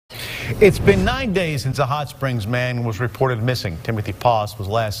It's been 9 days since a Hot Springs man was reported missing. Timothy Poss was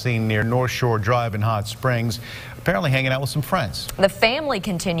last seen near North Shore Drive in Hot Springs, apparently hanging out with some friends. The family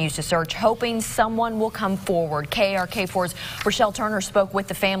continues to search, hoping someone will come forward. KARK4's Rochelle Turner spoke with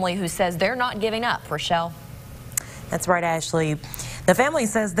the family, who says they're not giving up. Rochelle. That's right, Ashley. The family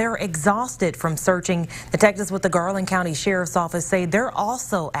says they're exhausted from searching. Detectives with the Garland County Sheriff's Office say they're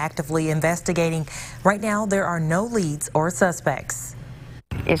also actively investigating. Right now, there are no leads or suspects.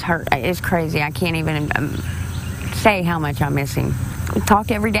 It's hurt. It's crazy. I can't even say how much I miss him. We talked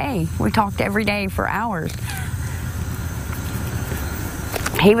every day. We talked every day for hours.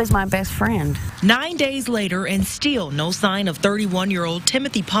 He was my best friend. 9 days later, and still no sign of 31-year-old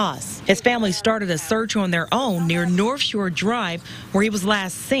Timothy Poss. His family started a search on their own near North Shore Drive, where he was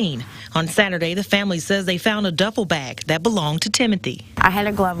last seen. On Saturday, the family says they found a duffel bag that belonged to Timothy. I had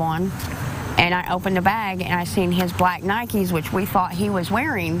a glove on, and I opened the bag, and I seen his black Nikes, which we thought he was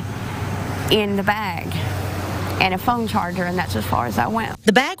wearing, in the bag, and a phone charger, and that's as far as I went.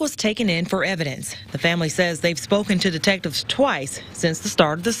 The bag was taken in for evidence. The family says they've spoken to detectives twice since the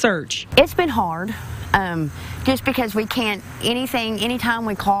start of the search. It's been hard, just because we can't, anytime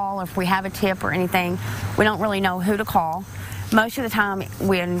we call, if we have a tip or anything, we don't really know who to call. Most of the time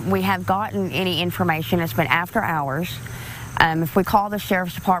when we have gotten any information, it's been after hours. If we call the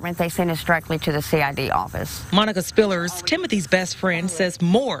Sheriff's Department, they send us directly to the CID office. Monica Spillers, Timothy's best friend, says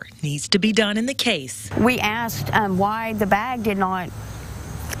more needs to be done in the case. We asked why the bag did not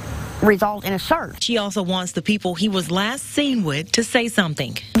result in a search. She also wants the people he was last seen with to say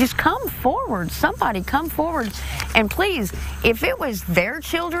something. Just come forward. Somebody come forward. And please, if it was their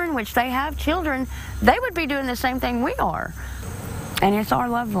children, which they have children, they would be doing the same thing we are. And it's our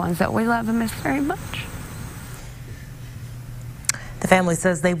loved ones that we love and miss very much. The family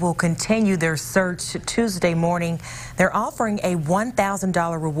says they will continue their search Tuesday morning. They're offering a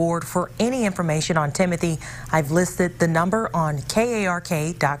 $1,000 reward for any information on Timothy. I've listed the number on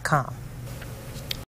KARK.com.